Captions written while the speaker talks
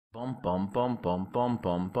Bum bum bum bum bum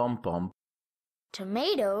bum bum bum.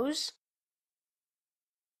 Tomatoes?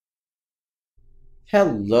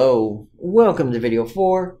 Hello, welcome to video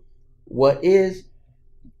 4. What is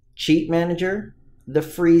GTF-CheatManager? The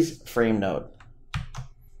freeze frame node.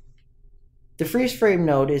 The freeze frame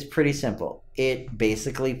node is pretty simple. It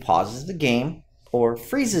basically pauses the game or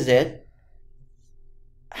freezes it.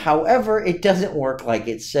 However, it doesn't work like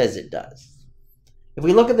it says it does. If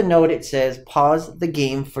we look at the node, it says pause the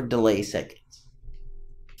game for delay seconds.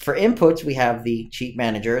 For inputs, we have the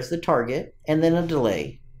GTF-CheatManager as the target and then a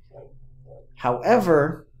delay.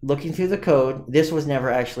 However, looking through the code, this was never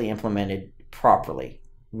actually implemented properly.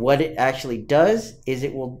 What it actually does is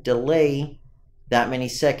it will delay that many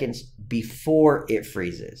seconds before it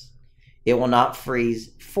freezes. It will not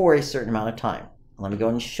freeze for a certain amount of time. Let me go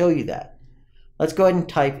ahead and show you that. Let's go ahead and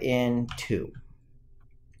type in 2.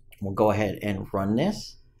 We'll go ahead and run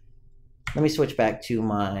this. Let me switch back to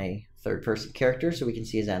my third-person character so we can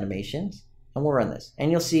see his animations. And we'll run this.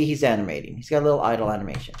 And you'll see he's animating. He's got a little idle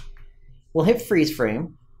animation. We'll hit freeze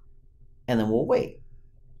frame, and then we'll wait.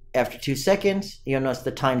 After 2 seconds, you'll notice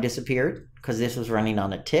the time disappeared because this was running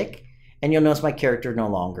on a tick, and you'll notice my character no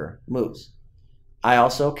longer moves. I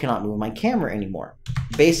also cannot move my camera anymore.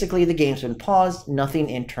 Basically, the game's been paused, nothing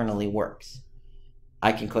internally works.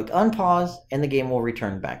 I can click unpause, and the game will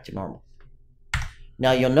return back to normal.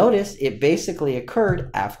 Now you'll notice it basically occurred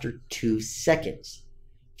after 2 seconds.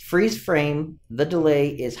 Freeze frame, the delay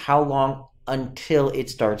is how long until it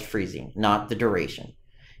starts freezing, not the duration.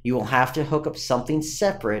 You will have to hook up something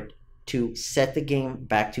separate to set the game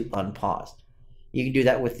back to unpaused. You can do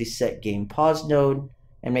that with the set game pause node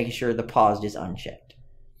and making sure the paused is unchecked.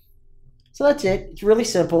 So that's it. It's really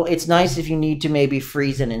simple. It's nice if you need to maybe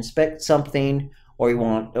freeze and inspect something, or you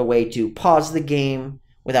want a way to pause the game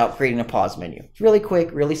without creating a pause menu. It's really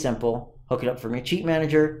quick, really simple. Hook it up from your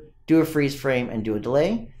GTF-CheatManager, do a freeze frame, and do a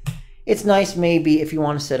delay. It's nice maybe if you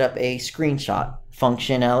want to set up a screenshot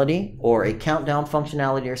functionality or a countdown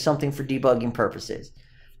functionality or something for debugging purposes.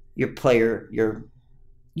 Your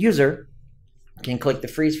user can click the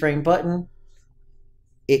freeze frame button.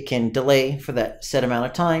 It can delay for that set amount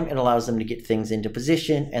of time. It allows them to get things into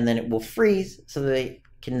position, and then it will freeze so they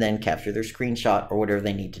can then capture their screenshot or whatever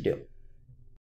they need to do.